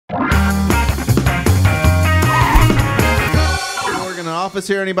Work in an office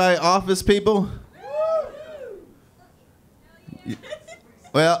here? Anybody office people?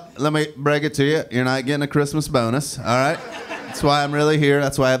 Well, let me break it to you. You're not getting a Christmas bonus, all right? That's why I'm really here.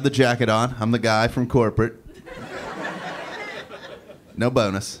 That's why I have the jacket on. I'm the guy from corporate. No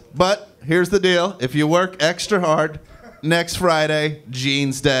bonus. But here's the deal. If you work extra hard, next Friday,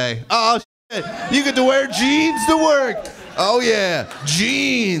 jeans day. Oh, shit. You get to wear jeans to work. Oh, yeah.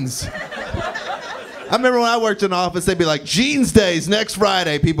 Jeans. I remember when I worked in an office, they'd be like, jeans days next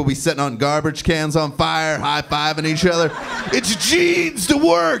Friday. People be sitting on garbage cans on fire, high-fiving each other. It's jeans to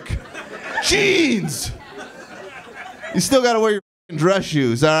work. Jeans. You still got to wear your dress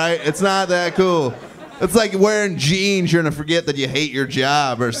shoes, all right? It's not that cool. It's like wearing jeans, you're going to forget that you hate your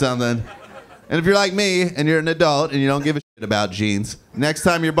job or something. And if you're like me and you're an adult and you don't give a shit about jeans, next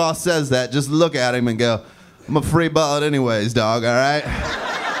time your boss says that, just look at him and go, I'm a free bullet anyways, dog, all right?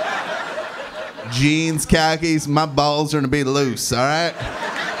 Jeans, khakis, my balls are going to be loose, all right?